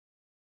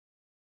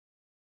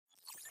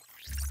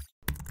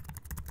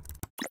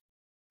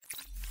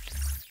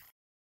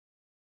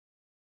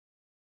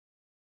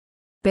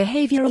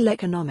Behavioral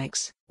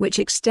economics, which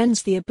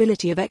extends the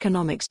ability of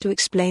economics to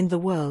explain the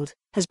world,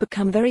 has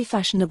become very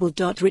fashionable.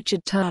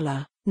 Richard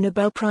Thaler,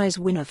 Nobel Prize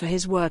winner for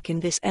his work in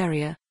this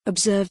area,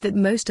 observed that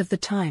most of the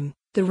time,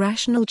 the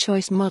rational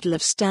choice model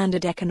of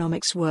standard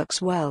economics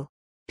works well.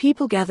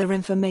 People gather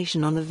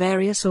information on the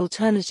various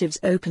alternatives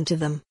open to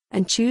them,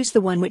 and choose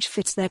the one which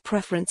fits their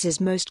preferences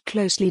most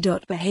closely.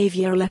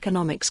 Behavioral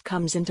economics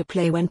comes into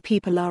play when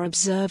people are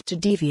observed to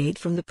deviate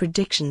from the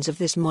predictions of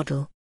this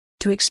model.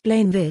 To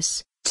explain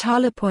this,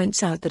 Thaler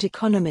points out that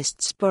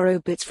economists borrow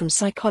bits from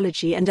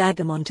psychology and add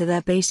them onto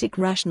their basic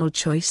rational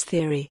choice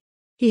theory.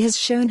 He has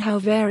shown how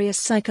various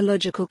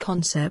psychological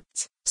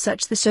concepts,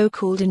 such the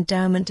so-called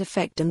endowment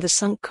effect and the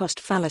sunk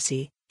cost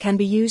fallacy, can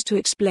be used to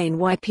explain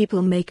why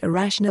people make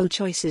irrational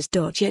choices.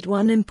 Yet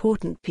one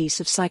important piece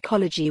of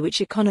psychology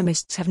which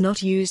economists have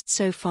not used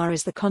so far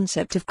is the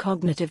concept of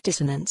cognitive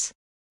dissonance.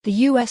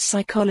 The US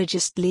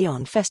psychologist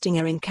Leon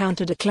Festinger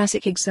encountered a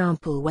classic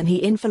example when he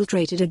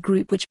infiltrated a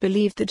group which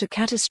believed that a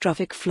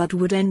catastrophic flood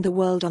would end the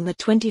world on the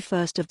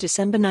 21st of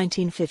December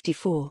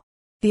 1954.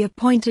 The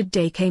appointed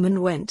day came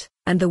and went,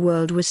 and the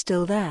world was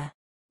still there.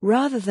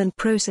 Rather than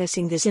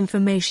processing this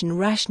information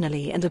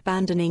rationally and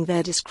abandoning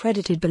their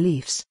discredited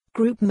beliefs,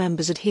 group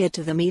members adhered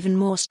to them even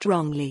more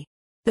strongly.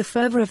 The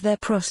fervour of their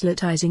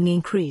proselytising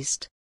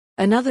increased.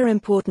 Another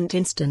important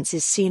instance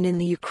is seen in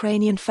the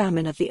Ukrainian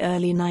famine of the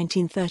early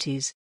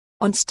 1930s.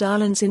 On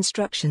Stalin's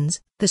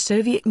instructions, the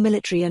Soviet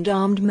military and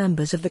armed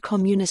members of the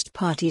Communist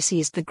Party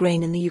seized the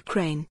grain in the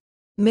Ukraine.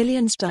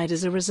 Millions died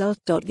as a result.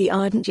 The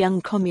ardent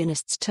young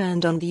communists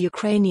turned on the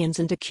Ukrainians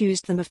and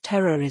accused them of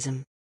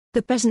terrorism.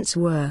 The peasants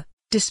were,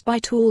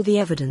 despite all the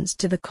evidence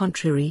to the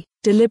contrary,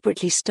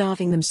 deliberately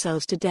starving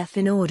themselves to death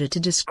in order to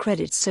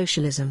discredit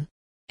socialism.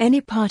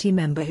 Any party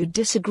member who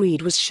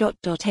disagreed was shot.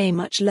 A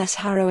much less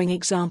harrowing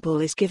example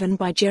is given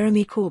by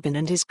Jeremy Corbyn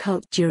and his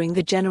cult during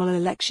the general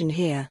election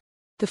here.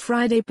 The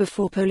Friday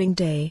before polling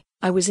day,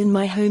 I was in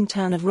my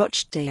hometown of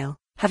Rochdale,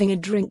 having a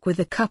drink with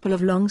a couple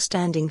of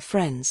long-standing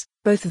friends,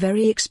 both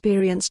very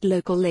experienced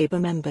local Labour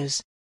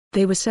members.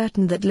 They were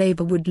certain that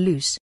Labour would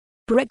lose.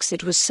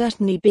 Brexit was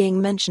certainly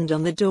being mentioned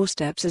on the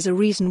doorsteps as a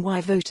reason why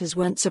voters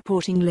weren't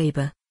supporting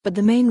Labour, but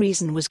the main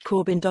reason was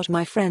Corbyn.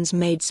 My friends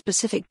made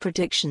specific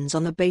predictions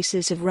on the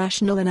basis of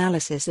rational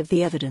analysis of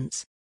the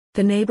evidence.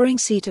 The neighbouring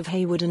seat of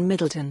Haywood and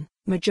Middleton,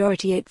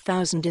 majority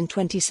 8,000 in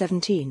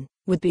 2017,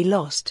 would be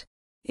lost.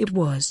 It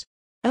was.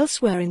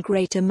 Elsewhere in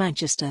Greater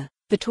Manchester,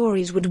 the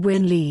Tories would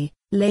win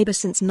Labour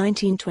since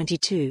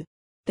 1922.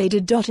 They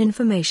did.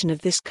 Information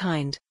of this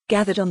kind,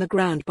 gathered on the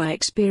ground by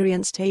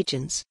experienced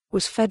agents,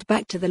 was fed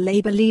back to the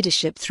Labour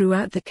leadership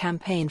throughout the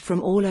campaign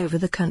from all over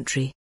the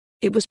country.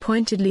 It was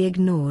pointedly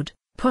ignored,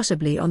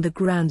 possibly on the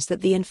grounds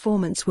that the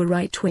informants were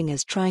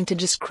right-wingers trying to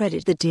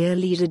discredit the dear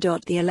leader.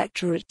 The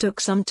electorate took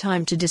some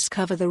time to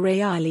discover the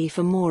reality.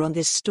 For more on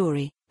this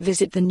story,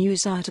 visit the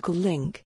news article link.